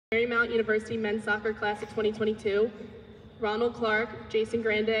Marymount University Men's Soccer Class of 2022, Ronald Clark, Jason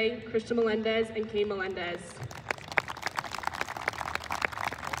Grande, Christian Melendez, and Kay Melendez.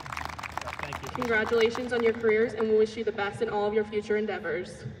 Thank you. Congratulations on your careers, and we wish you the best in all of your future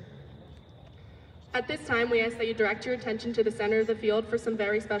endeavors. At this time, we ask that you direct your attention to the center of the field for some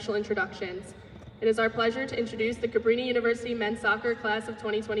very special introductions. It is our pleasure to introduce the Cabrini University Men's Soccer Class of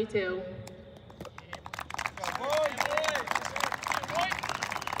 2022.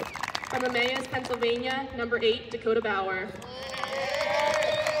 From Emmaus, Pennsylvania, number 8, Dakota Bauer.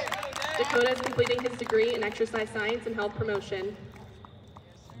 Dakota is completing his degree in exercise science and health promotion.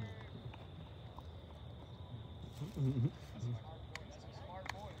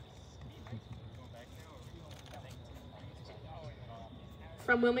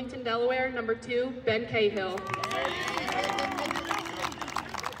 From Wilmington, Delaware, number 2, Ben Cahill.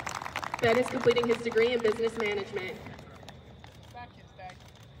 Ben is completing his degree in business management.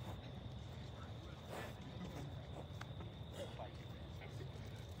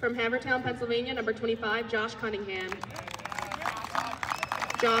 From Havertown, Pennsylvania, number 25, Josh Cunningham.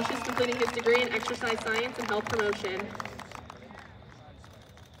 Josh is completing his degree in exercise science and health promotion.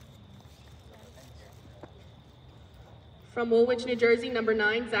 From Woolwich, New Jersey, number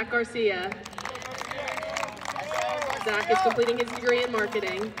 9, Zach Garcia. Zach is completing his degree in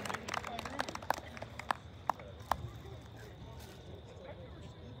marketing.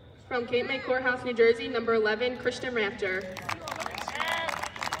 From Cape May Courthouse, New Jersey, number 11, Christian Rafter.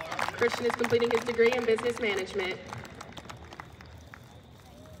 Christian is completing his degree in business management.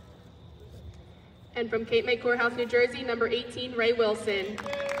 And from Cape May Courthouse, New Jersey, number 18, Ray Wilson.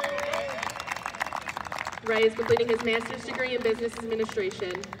 Ray is completing his master's degree in business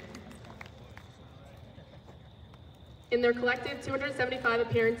administration. In their collective 275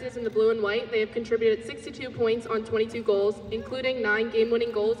 appearances in the blue and white, they have contributed 62 points on 22 goals, including 9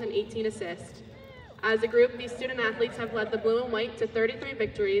 game-winning goals and 18 assists. As a group, these student athletes have led the blue and white to 33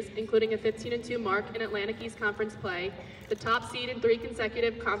 victories, including a 15-2 mark in Atlantic East Conference play, the top seed in 3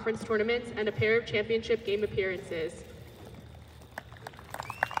 consecutive conference tournaments, and a pair of championship game appearances.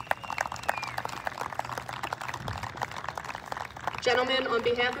 Gentlemen, on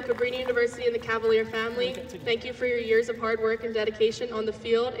behalf of Cabrini University and the Cavalier family, thank you for your years of hard work and dedication on the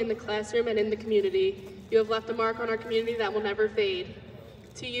field, in the classroom, and in the community. You have left a mark on our community that will never fade.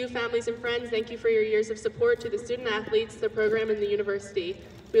 To you, families and friends, thank you for your years of support to the student athletes, the program, and the university.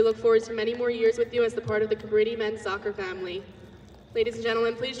 We look forward to many more years with you as the part of the Cabrini men's soccer family. Ladies and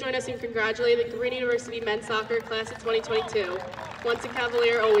gentlemen, please join us in congratulating the Cabrini University men's soccer class of 2022. Once a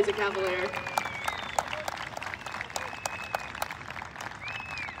Cavalier, always a Cavalier.